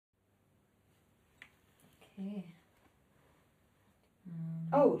Okay.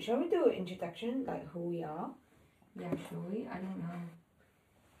 Oh, shall we do an introduction, like who we are? Yeah, shall we? I don't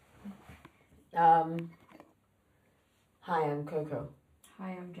know. Hi, I'm Coco.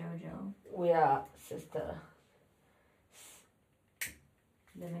 Hi, I'm Jojo. We are sister.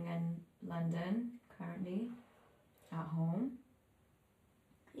 Living in London currently. At home.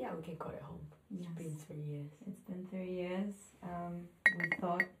 Yeah, we can call it home. Yes. It's been 3 years. It's been 3 years. We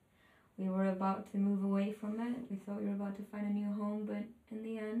thought we were about to move away from it. We thought we were about to find a new home, but in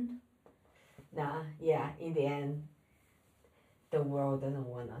the end... In the end, the world doesn't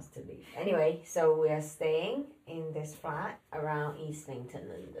want us to leave. Anyway, so we are staying in this flat around Islington,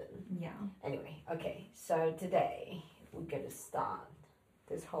 London. Yeah. Anyway, okay, so today we're going to start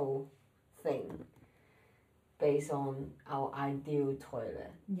this whole thing based on our ideal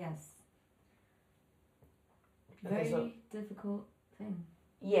toilet. Yes. Okay, Very difficult thing.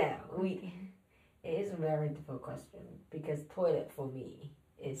 Yeah, it is a very difficult question because toilet for me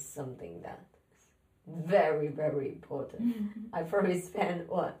is something that's very, very important. I probably spend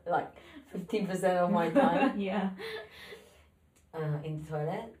 15% of my time in the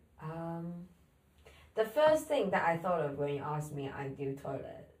toilet. The first thing that I thought of when you asked me ideal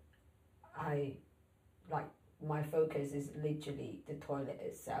toilet, my focus is literally the toilet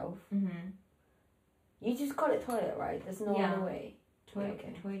itself. Mm-hmm. You just call it toilet, right? There's no other way. Toilet,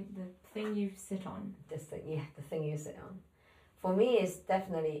 the thing you sit on. The thing you sit on. For me, it's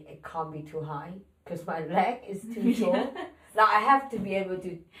definitely, it can't be too high because my leg is too short. Now I have to be able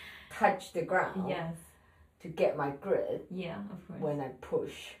to touch the ground. Yes. To get my grip. Yeah, of course. When I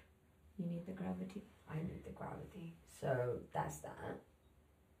push. You need the gravity. I need the gravity. So that's that.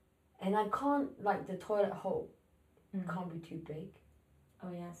 And I can't, the toilet hole can't be too big.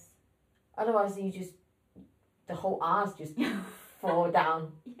 Oh, yes. Otherwise, the whole ass just fall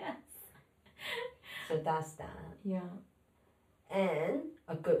down. Yes. So that's that. Yeah. And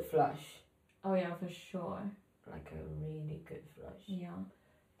a good flush. Oh, yeah, for sure. Like a really good flush. Yeah.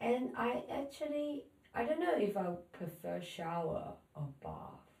 And I don't know if I prefer shower or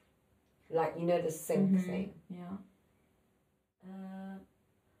bath. The sink thing. Yeah.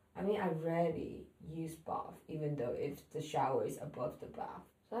 I rarely use bath, even though if the shower is above the bath.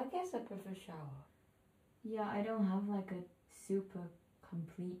 So I guess I prefer shower. Yeah, I don't have a super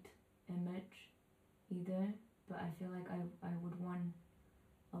complete image either, but I feel like I would want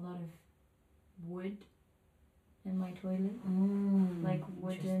a lot of wood in my toilet. Like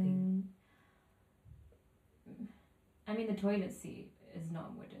wooden... the toilet seat is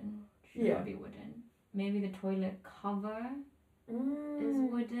not wooden. Should not be wooden. Maybe the toilet cover is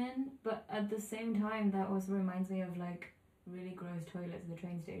wooden, but at the same time that also reminds me of really gross toilets at the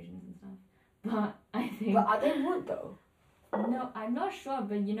train stations and stuff. But I think... But are they wood though? No, I'm not sure,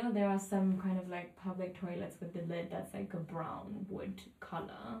 but there are some kind of public toilets with the lid that's a brown wood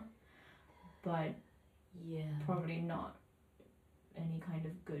color. But probably not any kind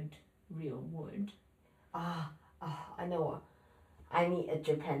of good real wood. I know what. I need a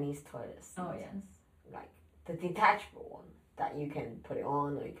Japanese toilet seat. Oh, yes. The detachable one that you can put it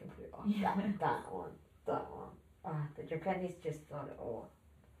on or you can put it off. Yeah. That one. The Japanese just thought it all.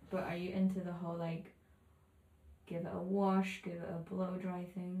 But are you into the whole give it a wash, give it a blow dry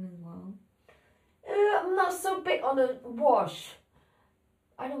thing as well? I'm not so big on the wash.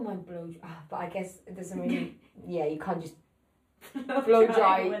 I don't mind blow dry, but I guess it doesn't really. You can't just blow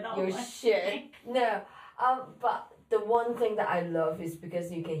dry your shit. No. But the one thing that I love is because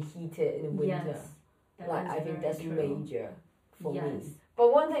you can heat it in the winter. Yes, I think that's true. major for yes. me.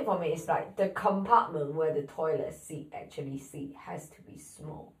 But one thing for me is the compartment where the toilet seat has to be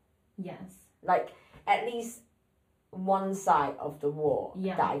small. Yes. At least one side of the wall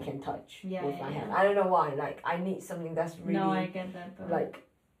that I can touch with my hand. I don't know why. I need something that's really... No, I get that though.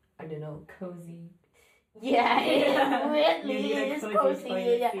 I don't know. Cozy. Yeah, it really is cozy.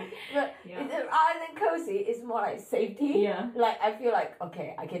 But Yeah. Rather than cozy, it's more like safety. Yeah. I feel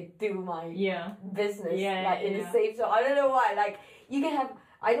okay, I can do my business in a safe zone. I don't know why. You can have...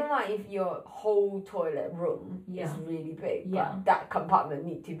 I don't mind if your whole toilet room is really big, but that compartment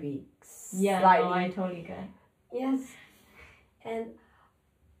need to be slightly... no, I totally get it. Yes. And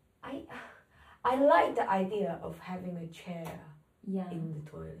I like the idea of having a chair in the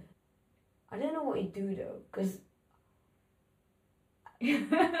toilet. I don't know what you do though, because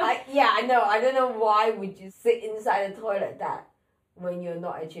I know. I don't know why would you sit inside the toilet that when you're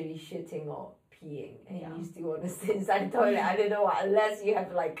not actually shitting or peeing and you still want to sit inside the toilet. I don't know why, unless you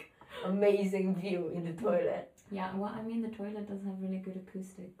have amazing view in the toilet. Yeah, well, the toilet does have really good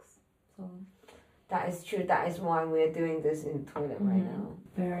acoustics, so... That is true. That is why we're doing this in the toilet right now.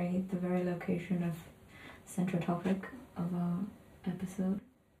 The very location of central topic of our episode.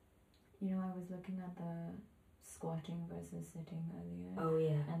 You know, I was looking at the squatting versus sitting earlier. Oh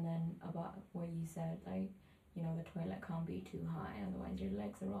yeah. And then about what you said, like, you know, the toilet can't be too high, otherwise your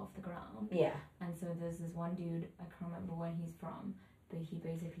legs are off the ground. Yeah. And so there's this one dude, I can't remember where he's from, but he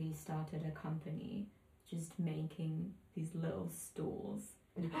basically started a company just making these little stools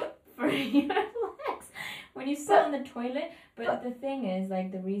for your legs when you sit on the toilet. But the thing is,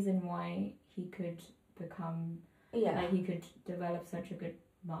 like, the reason why he could become, like, he could develop such a good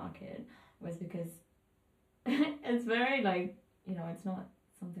market was because it's very, like, you know, it's not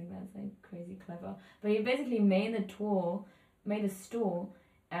something that's, like, crazy clever. But he basically made the stool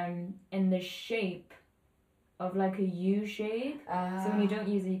in the shape of, like, a U shape. So when you don't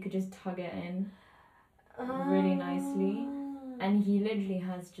use it, you could just tug it in really nicely. And he literally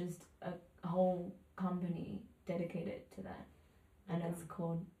has just a whole company dedicated to that. And it's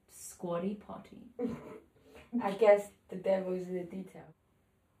called Squatty Potty. I guess the devil's in the detail.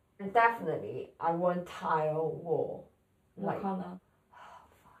 And definitely, I want tile wall. What colour? Oh,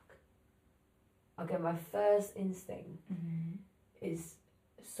 fuck. Okay, my first instinct is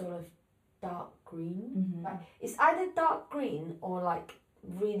sort of dark green. Like, it's either dark green or like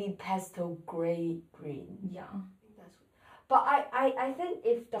really pastel grey green. Yeah. But I think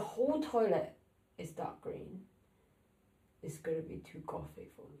if the whole toilet is dark green, it's gonna be too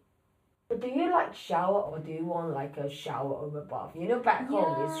gothic for me. But do you like shower or do you want like a shower over bath? You know, back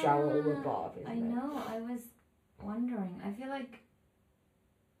home is shower over bath, isn't it? I know. I was wondering. I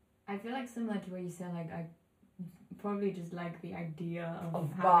feel like similar to what you said. Like, I probably just like the idea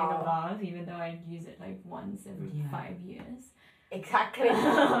of having a bath, even though I use it like once every 5 years. Exactly.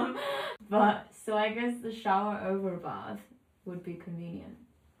 But so I guess the shower over bath would be convenient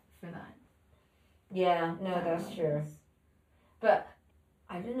for that. Yeah. No, that's true. But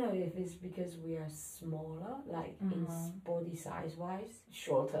I don't know if it's because we are smaller, like in body size wise,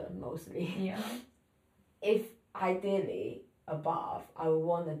 shorter mostly. Yeah. If ideally a bath, I would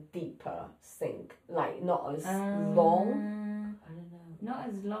want a deeper sink, like not as long. I don't know. Not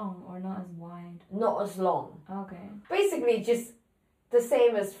as long or not as wide. Not as long. Okay. Basically, just the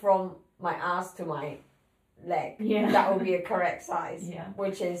same as from my ass to my leg. Yeah. That would be a correct size. Yeah.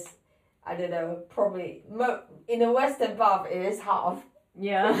 Which is, I don't know, probably in a Western bath it is half.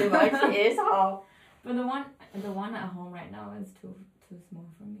 Yeah. Pretty much it is half. But the one at home right now is too small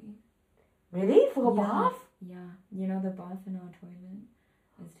for me. Really? For a bath? Yeah. You know, the bath in our toilet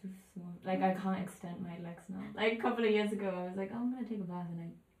is too small. Like, I can't extend my legs now. Like, a couple of years ago, I was like, oh, I'm going to take a bath, and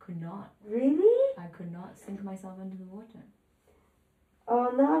I could not. Really? I could not sink myself into the water.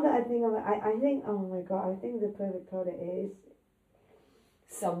 Oh, now that I think of it, I think, oh my god, I think the perfect toilet is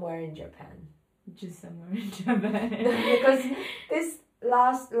somewhere in Japan. Just somewhere in Japan. Because this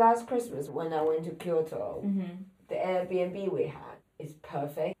last Christmas, when I went to Kyoto, the Airbnb we had is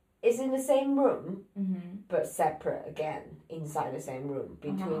perfect. It's in the same room, but separate again, inside the same room,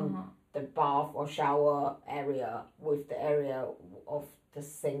 between the bath or shower area with the area of the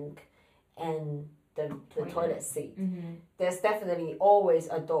sink and the toilet seat. There's definitely always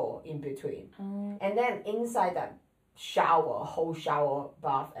a door in between. And then inside that whole shower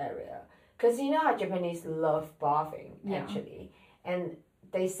bath area, because you know how Japanese love bathing, actually, and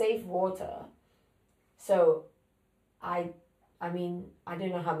they save water. So I mean, I don't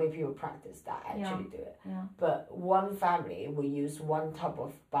know how many people practice that, actually do it. Yeah. But one family will use 1 tub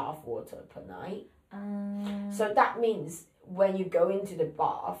of bath water per night. So that means when you go into the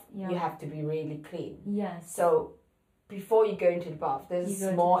bath, you have to be really clean. Yes. So before you go into the bath, there's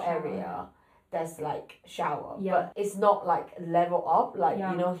a small area that's like shower. Yeah. But it's not like level up, like,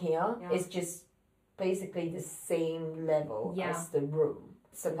 you know, here. Yeah. It's just basically the same level as the room.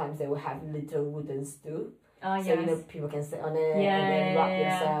 Sometimes they will have little wooden stool. So, you know, people can sit on it and then rub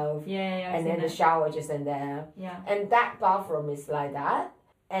yourself. And then the shower just in there. Yeah. And that bathroom is like that.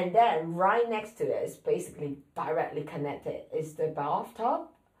 And then right next to it is basically directly connected is the bathtub.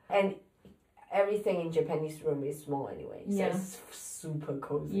 And everything in Japanese room is small anyway. So it's super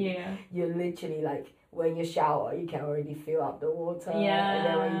cozy. Yeah. You're literally like, when you shower, you can already fill up the water. Yeah. And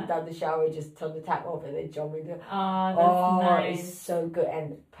then when you're done the shower, you just turn the tap off and then jump into it. Oh, that's nice. It's so good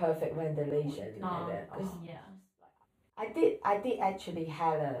and perfect ventilation. I did actually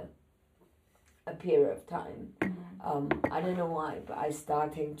had a period of time. I don't know why, but I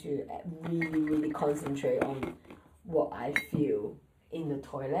starting to really, really concentrate on what I feel in the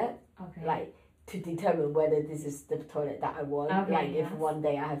toilet. Okay. Like, to determine whether this is the toilet that I want. Okay, like, if one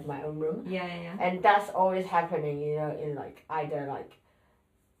day I have my own room. Yeah. And that's always happening, you know, in like either like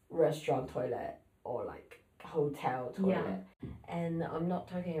restaurant toilet or like hotel toilet. And I'm not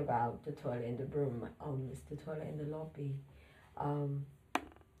talking about the toilet in the room. It's the toilet in the lobby.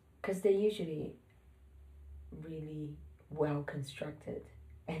 Because they're usually really well constructed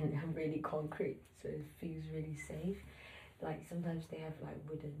and really concrete, so it feels really safe. Like sometimes they have like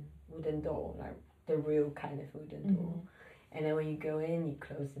wooden door, like the real kind of wooden door. And then when you go in, you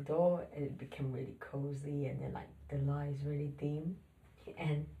close the door and it become really cozy, and then like the light is really dim.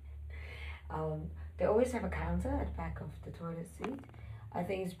 And they always have a counter at the back of the toilet seat. I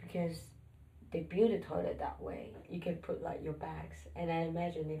think it's because they build a toilet that way. You can put like your bags, and I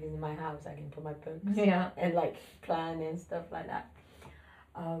imagine if it's in my house, I can put my books and like plan and stuff like that.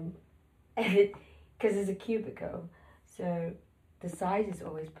 And because it's a cubicle, so the size is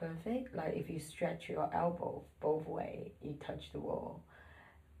always perfect. Like if you stretch your elbow both way, you touch the wall.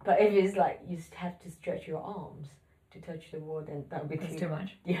 But if it's like you have to stretch your arms to touch the wall, then that would be too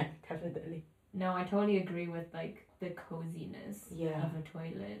much. Yeah, definitely. No, I totally agree with like the coziness of a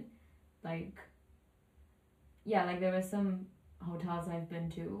toilet. Like, yeah, like there were some hotels I've been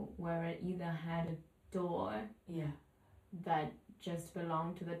to where it either had a door that just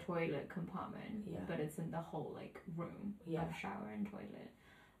belonged to the toilet compartment, but it's in the whole like room of shower and toilet,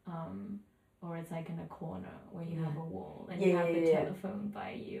 or it's like in a corner where you have a wall and you have the telephone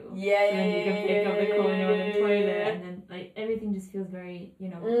by you, and you can pick up the corner of the toilet, and then like everything just feels very, you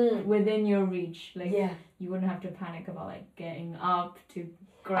know, within your reach. Like you wouldn't have to panic about like getting up to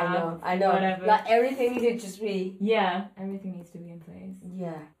grab. I know. Whatever. Like everything needs to just be. Yeah, everything needs to be in place.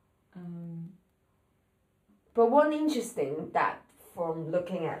 Yeah. But one interesting that from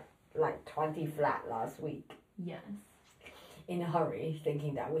looking at like 20 flat last week. Yes. In a hurry,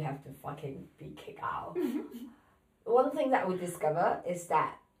 thinking that we have to fucking be kicked out. One thing that we discover is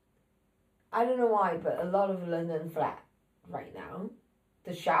that, I don't know why, but a lot of London flat right now,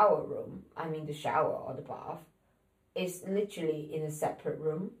 the shower room, the shower or the bath, is literally in a separate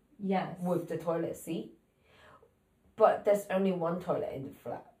room. Yes. With the toilet seat. But there's only one toilet in the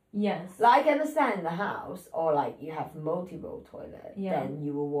flat. Yes. Like, I understand in the house, or like you have multiple toilets, then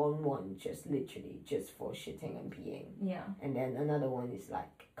you will want one just literally just for shitting and peeing. Yeah. And then another one is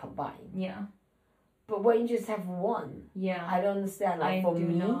like combined. Yeah. But when you just have one, I don't understand. Like for me, I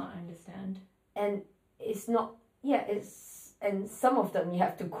do not understand. And it's not. And some of them you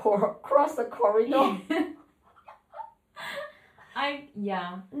have to cross the corridor. No,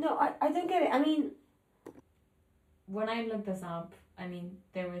 I don't get it. I mean, when I looked this up,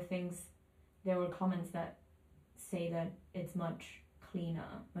 there were comments that say that it's much cleaner,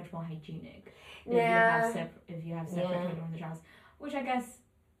 much more hygienic if you have separate toilet rooms in the house, which I guess,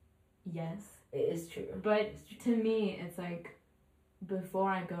 yes. It is true. But to me, it's like, before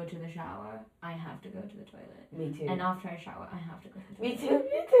I go to the shower, I have to go to the toilet. Me too. And after I shower, I have to go to the toilet.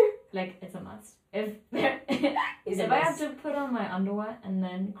 Me too. Like, it's a must. If I have to put on my underwear and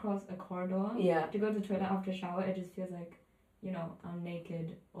then cross a corridor to go to the toilet after shower, it just feels like, you know, I'm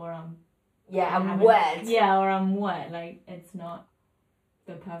naked or I'm wet. Yeah, or I'm wet. Like, it's not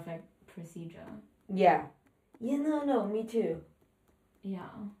the perfect procedure. Yeah. Yeah, no, me too. Yeah.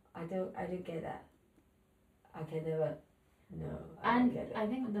 I don't get that. I can never. No, don't get it. I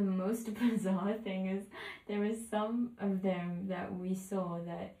think the most bizarre thing is there was some of them that we saw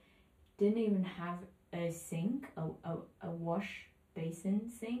that didn't even have a sink, a wash basin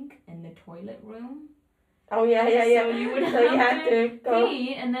sink in the toilet room. Oh yeah. So you would have to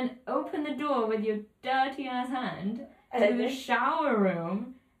pee and then open the door with your dirty ass hand to the shower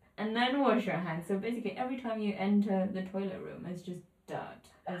room and then wash your hands. So basically every time you enter the toilet room, it's just dirt.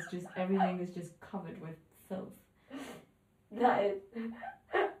 It's just, everything is just covered with filth. That is.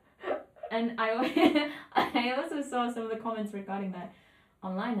 And I also saw some of the comments regarding that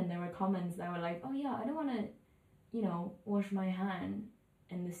online, and there were comments that were like, oh yeah, I don't want to, you know, wash my hand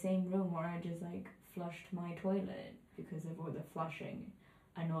in the same room where I just like flushed my toilet because of all the flushing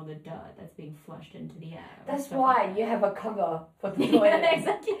and all the dirt that's being flushed into the air. That's why you have a cover for the toilet.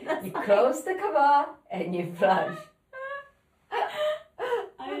 Exactly. You close the cover and you flush.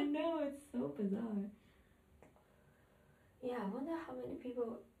 I know, it's so bizarre. Yeah, I wonder how many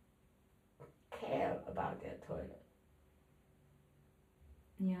people care about their toilet.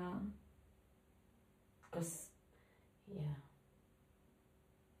 Yeah. Because